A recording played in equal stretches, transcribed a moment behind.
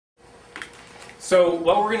So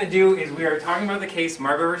what we're going to do is we are talking about the case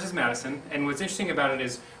Marbury versus Madison, and what's interesting about it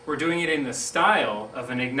is we're doing it in the style of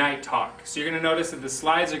an Ignite talk. So you're going to notice that the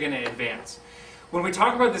slides are going to advance. When we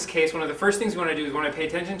talk about this case, one of the first things we want to do is we want to pay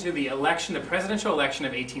attention to the election, the presidential election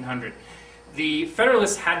of 1800. The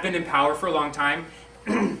Federalists had been in power for a long time,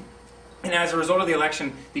 and as a result of the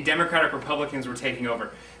election, the Democratic Republicans were taking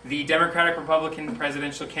over. The Democratic Republican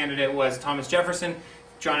presidential candidate was Thomas Jefferson.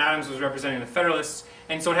 John Adams was representing the Federalists.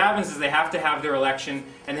 And so what happens is they have to have their election,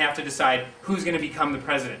 and they have to decide who's going to become the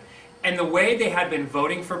president. And the way they had been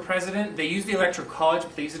voting for president, they used the Electoral College,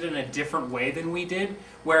 but they used it in a different way than we did.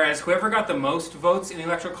 Whereas whoever got the most votes in the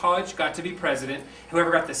Electoral College got to be president.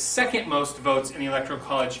 Whoever got the second most votes in the Electoral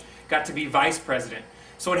College got to be vice president.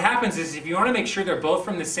 So what happens is if you want to make sure they're both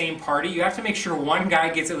from the same party, you have to make sure one guy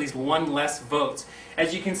gets at least one less votes.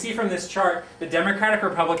 As you can see from this chart, the Democratic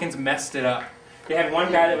Republicans messed it up. They had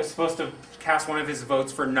one guy that was supposed to cast one of his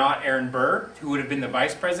votes for not Aaron Burr, who would have been the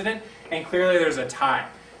vice president, and clearly there's a tie.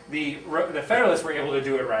 The Federalists were able to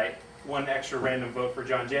do it right, one extra random vote for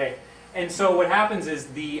John Jay. And so what happens is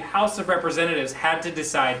the House of Representatives had to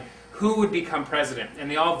decide who would become president, and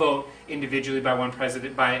they all vote individually by one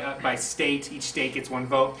president, by state. Each state gets one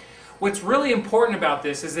vote. What's really important about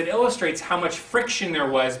this is it illustrates how much friction there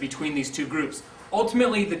was between these two groups.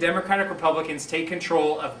 Ultimately, the Democratic Republicans take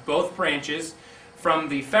control of both branches from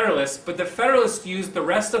the Federalists, but the Federalists use the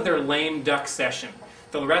rest of their lame duck session,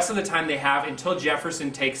 the rest of the time they have until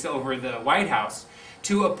Jefferson takes over the White House,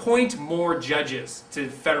 to appoint more judges to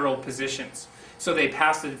federal positions. So they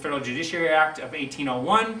passed the Federal Judiciary Act of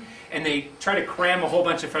 1801, and they try to cram a whole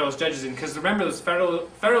bunch of Federalist judges in, because remember, those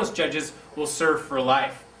Federalist judges will serve for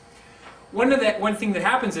life. One thing that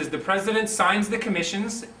happens is the President signs the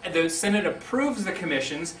commissions, the Senate approves the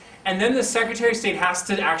commissions, and then the Secretary of State has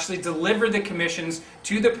to actually deliver the commissions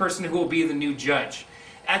to the person who will be the new judge.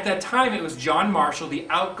 At that time, it was John Marshall, the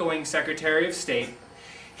outgoing Secretary of State.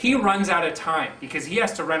 He runs out of time because he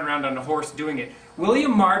has to run around on a horse doing it.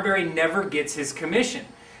 William Marbury never gets his commission.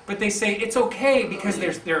 But they say it's okay because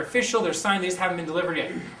they're official, they're signed, they just haven't been delivered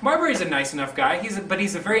yet. Marbury's a nice enough guy, but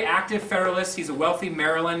he's a very active Federalist, he's a wealthy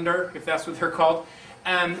Marylander, if that's what they're called,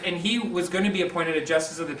 and he was going to be appointed a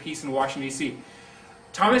Justice of the Peace in Washington, D.C.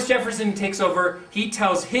 Thomas Jefferson takes over, he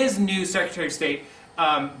tells his new Secretary of State,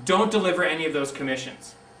 don't deliver any of those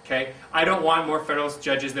commissions. Okay? I don't want more Federalist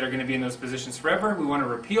judges that are going to be in those positions forever, we want to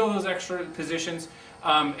repeal those extra positions,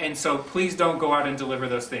 and so please don't go out and deliver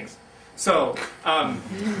those things. So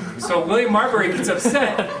William Marbury gets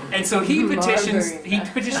upset, and so he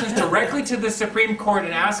petitions directly to the Supreme Court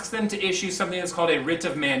and asks them to issue something that's called a writ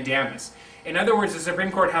of mandamus. In other words, the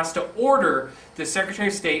Supreme Court has to order the Secretary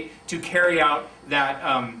of State to carry out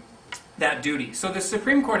that duty. So the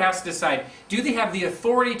Supreme Court has to decide, do they have the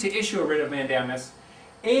authority to issue a writ of mandamus?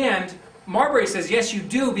 And Marbury says, yes, you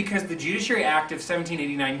do, because the Judiciary Act of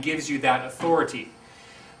 1789 gives you that authority.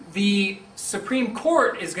 The Supreme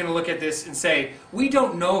Court is going to look at this and say, we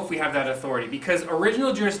don't know if we have that authority, because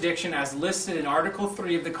original jurisdiction as listed in Article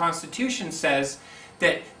 3 of the Constitution says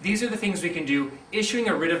that these are the things we can do. Issuing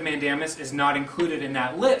a writ of mandamus is not included in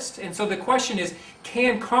that list. And so the question is,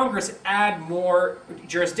 can Congress add more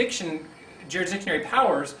jurisdictionary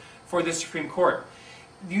powers for the Supreme Court?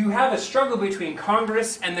 You have a struggle between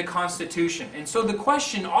Congress and the Constitution. And so the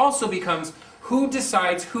question also becomes, who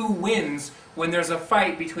decides who wins when there's a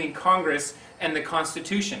fight between Congress and the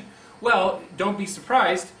Constitution? Well, don't be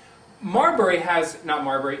surprised.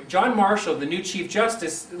 John Marshall, the new Chief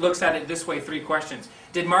Justice, looks at it this way, 3 questions.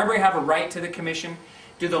 Did Marbury have a right to the commission?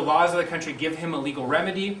 Do the laws of the country give him a legal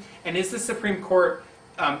remedy? And is the Supreme Court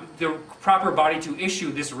the proper body to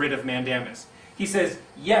issue this writ of mandamus? He says,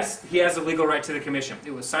 yes, he has a legal right to the commission.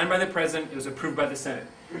 It was signed by the President, it was approved by the Senate.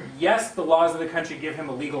 Yes, the laws of the country give him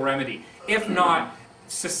a legal remedy. If not,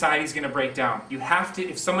 society's going to break down. You have to,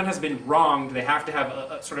 if someone has been wronged, they have to have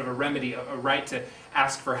a sort of a remedy, a right to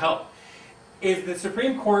ask for help. Is the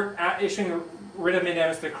Supreme Court issuing a writ of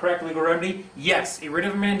mandamus the correct legal remedy? Yes, a writ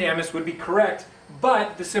of mandamus would be correct,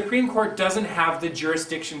 but the Supreme Court doesn't have the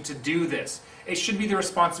jurisdiction to do this. It should be the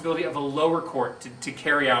responsibility of a lower court to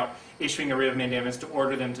carry out issuing a writ of mandamus, to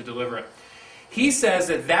order them to deliver it. He says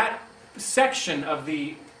that that section of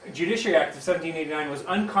the Judiciary Act of 1789 was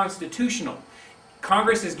unconstitutional.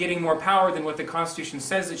 Congress is getting more power than what the Constitution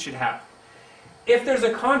says it should have. If there's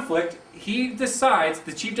a conflict, he decides,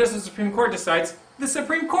 the Chief Justice of the Supreme Court decides, the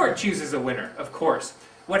Supreme Court chooses a winner, of course.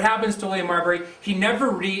 What happens to William Marbury? He never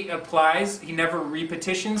reapplies, he never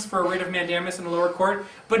repetitions for a writ of mandamus in the lower court,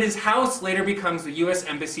 but his house later becomes the U.S.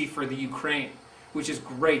 Embassy for the Ukraine, which is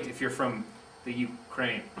great if you're from the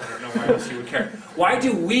Ukraine. I don't know why else you would care. Why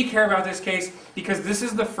do we care about this case? Because this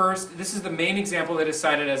is the main example that is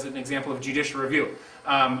cited as an example of judicial review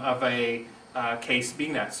of a case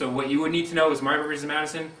being that. So what you would need to know is Marbury versus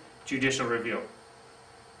Madison, judicial review.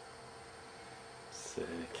 Sick.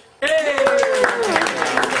 Hey!